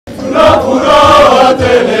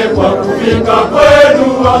tele kwa kufika kwenu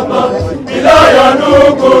hapa, bila ya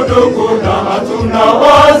ndugu na hatuna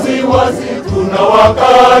wasiwasi,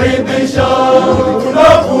 tunawakaribisha. Tuna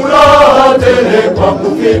furaha tele kwa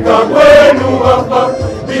kufika kwenu hapa,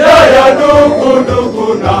 bila ya ndugu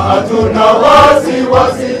na hatuna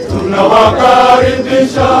wasiwasi,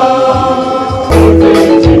 tunawakaribisha.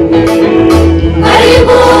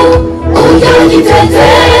 Karibu ujitete,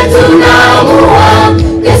 tunaamua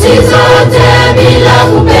kesi zote bila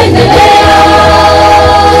kupendelea.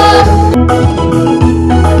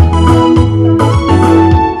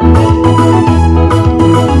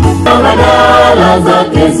 Badala za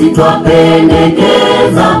kesi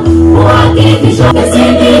twapendekeza kuhakikisha kesi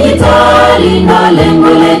dijitali na lengo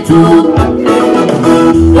letu.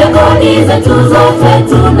 Rekodi zetu zote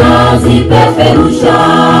tunazipeperusha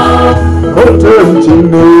kote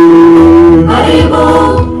nchini. Karibu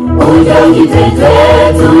ujitete,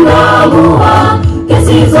 tunaamua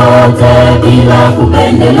kesi zote bila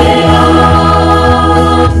kupendelea.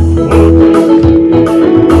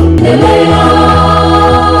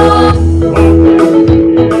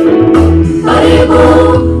 Karibu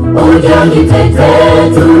ujitete,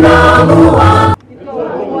 tunaamua.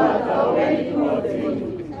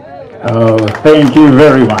 Oh, thank you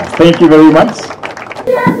very much. Thank you very much.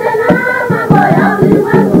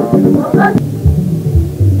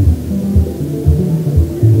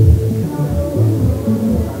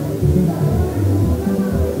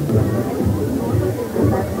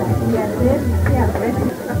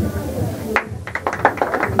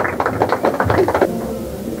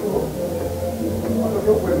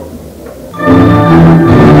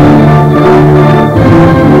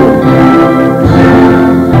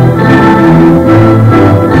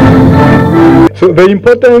 So the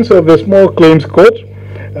importance of the small claims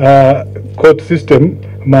court system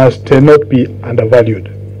must not be undervalued.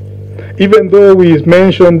 Even though we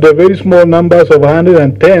mentioned the very small numbers of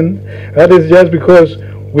 110, that is just because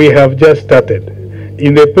we have just started.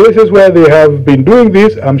 In the places where they have been doing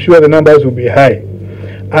this, I'm sure the numbers will be high.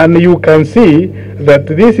 And you can see that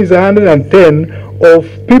this is 110 of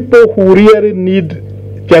people who really need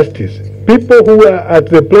justice. People who are at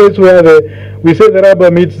the place where we say the rubber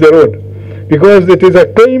meets the road. Because it is a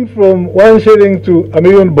claim from 1 shilling to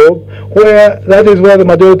 1,000,000 bob, where that is where the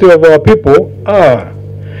majority of our people are.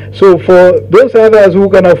 So for those others who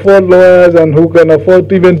can afford lawyers and who can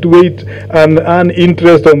afford even to wait and earn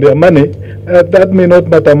interest on their money, that may not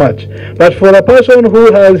matter much. But for a person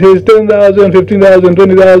who has his 10,000, 15,000,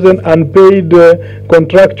 20,000 unpaid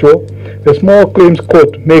contractual, the small claims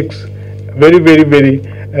court makes very, very, very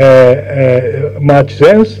much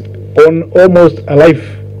sense on almost a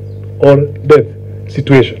life or death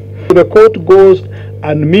situation. The court goes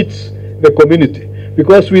and meets the community,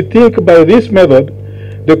 because we think by this method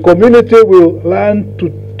the community will learn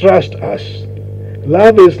to trust us.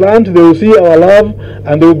 Love is learned, they will see our love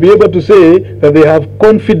and they will be able to say that they have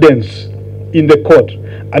confidence in the court.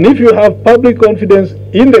 And if you have public confidence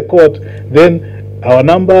in the court, then our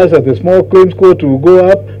numbers at the small claims court will go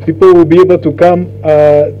up. People will be able to come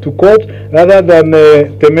to court rather than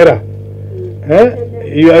temera.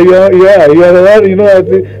 You are the one, you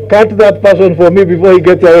know, cut that person for me before he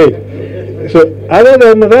gets away. So other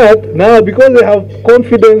than that, now because they have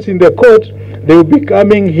confidence in the court, they will be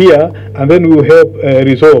coming here and then we will help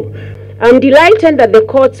resolve. I'm delighted that the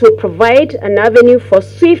courts will provide an avenue for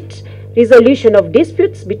swift resolution of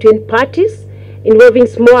disputes between parties involving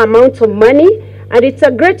small amounts of money, and it's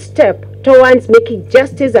a great step towards making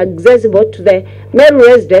justice accessible to the Meru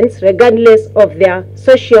residents regardless of their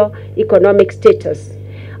socio-economic status.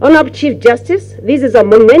 Honorable Chief Justice, this is a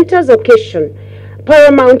momentous occasion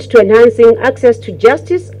paramount to enhancing access to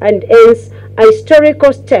justice and hence a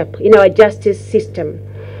historical step in our justice system.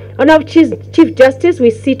 Honorable Chief Justice,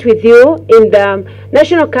 we sit with you in the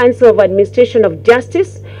National Council of Administration of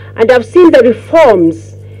Justice, and I've seen the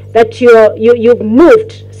reforms that you've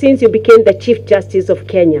moved since you became the Chief Justice of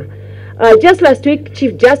Kenya. Just last week,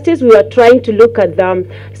 Chief Justice, we were trying to look at the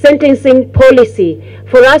sentencing policy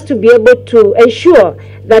for us to be able to ensure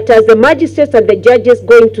that as the magistrates and the judges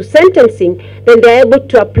go into sentencing, then they're able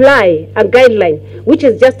to apply a guideline, which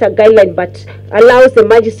is just a guideline, but allows the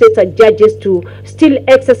magistrates and judges to still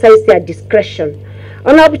exercise their discretion.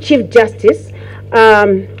 Honorable Chief Justice,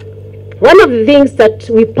 one of the things that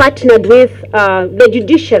we partnered with the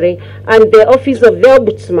judiciary and the Office of the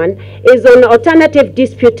Ombudsman is on alternative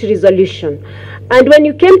dispute resolution. And when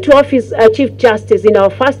you came to office, Chief Justice, in our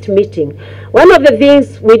first meeting, one of the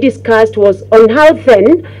things we discussed was on how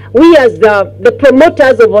then we as the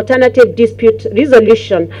promoters of alternative dispute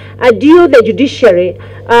resolution adhere the judiciary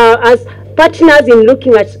as partners in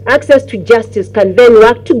looking at access to justice can then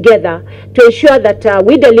work together to ensure that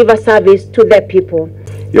we deliver service to the people.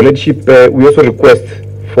 Your Lordship, we also request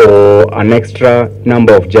for an extra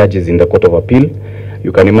number of judges in the Court of Appeal.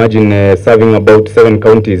 You can imagine serving about 7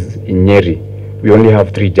 counties in Nyeri. We only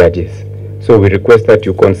have 3 judges. So we request that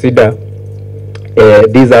you consider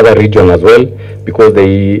these other regions as well, because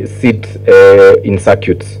they sit in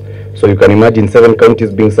circuits. So you can imagine 7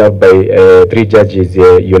 counties being served by 3 judges,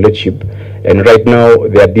 Your Lordship. And right now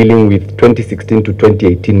they are dealing with 2016 to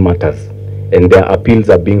 2018 matters. And their appeals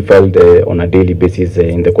are being filed on a daily basis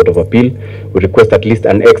in the Court of Appeal. We request at least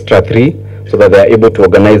an extra 3 so that they are able to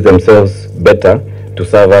organize themselves better to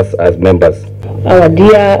serve us as members. Our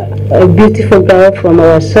dear beautiful girl from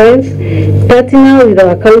our soils, partner with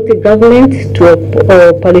our county government to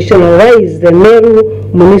operationalize the Meru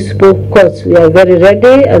municipal courts. We are very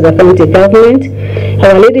ready as a county government.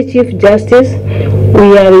 Our Lady Chief Justice,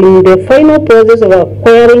 we are in the final process of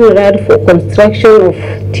acquiring land for construction of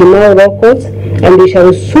Timau Law Courts, and we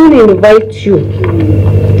shall soon invite you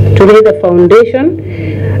to lay the foundation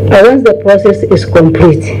once the process is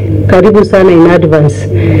complete. Karibu sana in advance.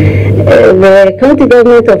 The county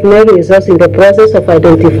government of Meru is also in the process of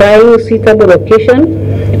identifying suitable location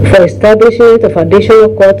for establishment of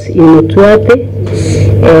additional courts in Mutuate,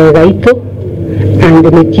 Raito, and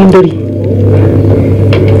Mekindori.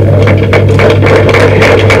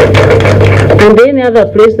 And any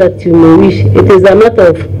other place that you may wish. It is a matter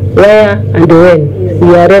of where and when.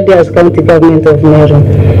 We are ready as county government of Meru.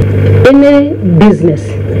 Any business,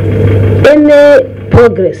 any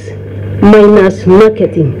progress minus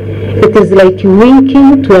marketing, it is like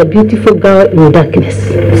winking to a beautiful girl in darkness.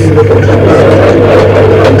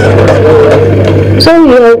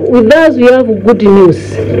 So with us we have good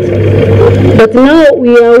news. But now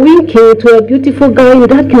we are winking to a beautiful girl in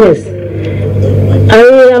darkness.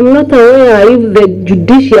 I am not aware if the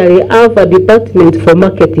judiciary have a department for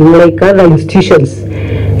marketing like other institutions.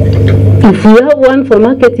 If we have one for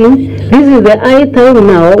marketing, this is the high time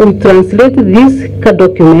now we translate this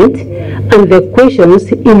document and the questions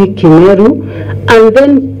in Kimeru and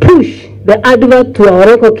then push the advert to our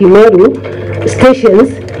local Kimeru stations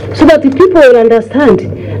so that the people will understand.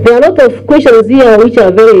 There are a lot of questions here which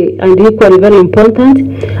are very and equally very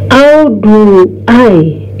important. How do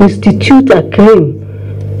I institute a claim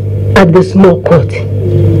at the small court?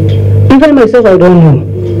 Even myself, I don't know.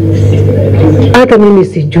 Hata mimi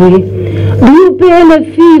sijui. Do you pay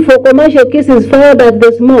any fee for commercial cases filed at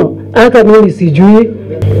the small? Hata mimi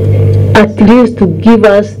sijui. At least to give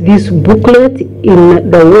us this booklet in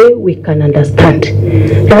the way we can understand.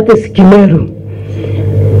 That is Kimeru.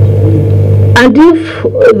 And if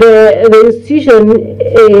the institution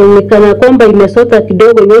kana kwamba imesota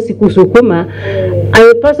kidogo nyesi kusukuma,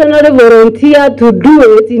 I personally volunteer to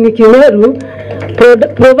do it in Kimeru,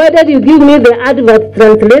 provided you give me the advert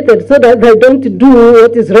translated so that I don't do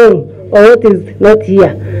what is wrong or what is not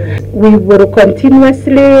here. We will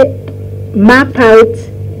continuously map out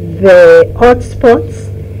the hotspots.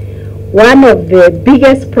 One of the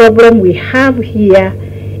biggest problems we have here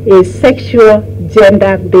is sexual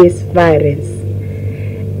gender-based violence.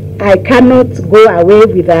 I cannot go away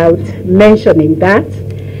without mentioning that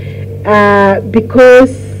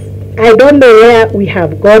because I don't know where we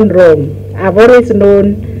have gone wrong. I've always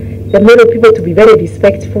known the Meru people to be very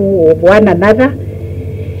respectful of one another.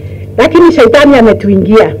 Lakini shaitani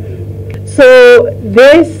ametuingia. So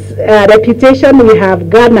this reputation we have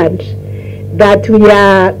garnered that we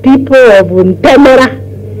are people of Mutembei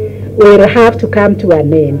will have to come to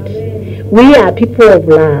an end. We are people of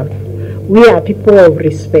love. We are people of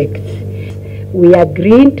respect. We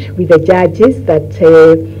agreed with the judges that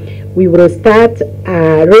we will start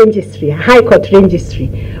a registry, a High Court registry,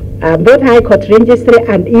 both High Court registry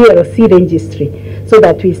and ELC registry, so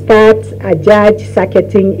that we start a judge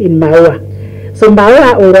circuiting in Maua. So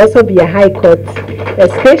Maua will also be a High Court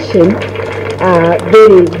station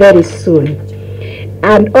very, very soon.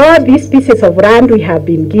 And all these pieces of land we have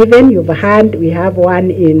been given, you've heard, we have one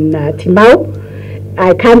in Timau.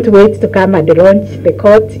 I can't wait to come and launch the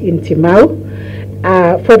court in Timau.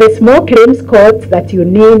 For the small claims court that you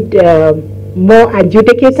need more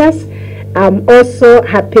adjudicators, I'm also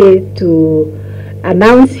happy to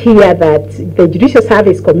announce here that the Judicial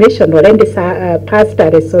Service Commission already passed a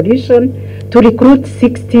resolution to recruit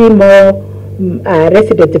 60 more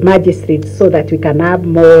resident magistrates so that we can have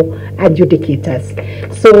more adjudicators.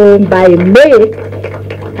 So by May,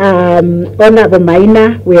 Honorable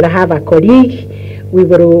Maina will have a colleague. We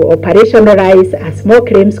will operationalize a small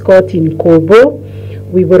claims court in Kobo.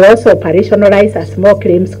 We will also operationalize a small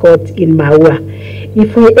claims court in Maua.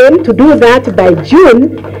 If we aim to do that by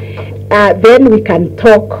June, then we can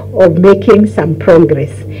talk of making some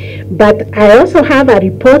progress. But I also have a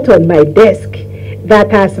report on my desk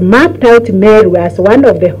that has mapped out Meru as one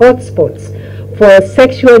of the hotspots for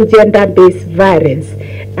sexual and gender-based violence.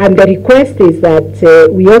 And the request is that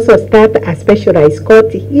we also start a specialized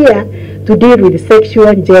court here to deal with sexual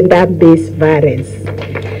and gender-based violence.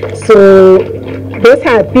 So those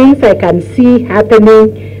are things I can see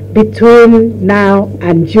happening between now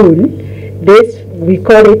and June. This, we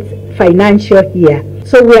call it financial year.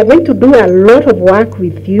 So we are going to do a lot of work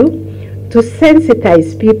with you to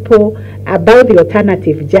sensitize people about the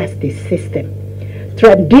alternative justice system.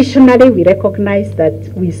 Traditionally, we recognize that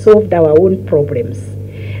we solved our own problems.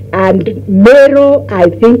 And Meru, I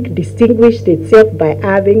think, distinguished itself by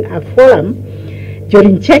having a forum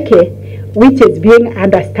during Cheke, which is being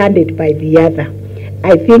understood by the other.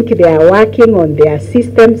 I think they are working on their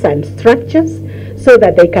systems and structures so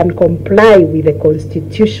that they can comply with the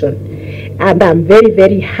Constitution. And I'm very,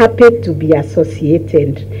 very happy to be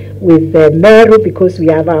associated with Meru because we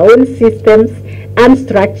have our own systems and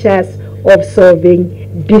structures of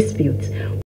solving disputes.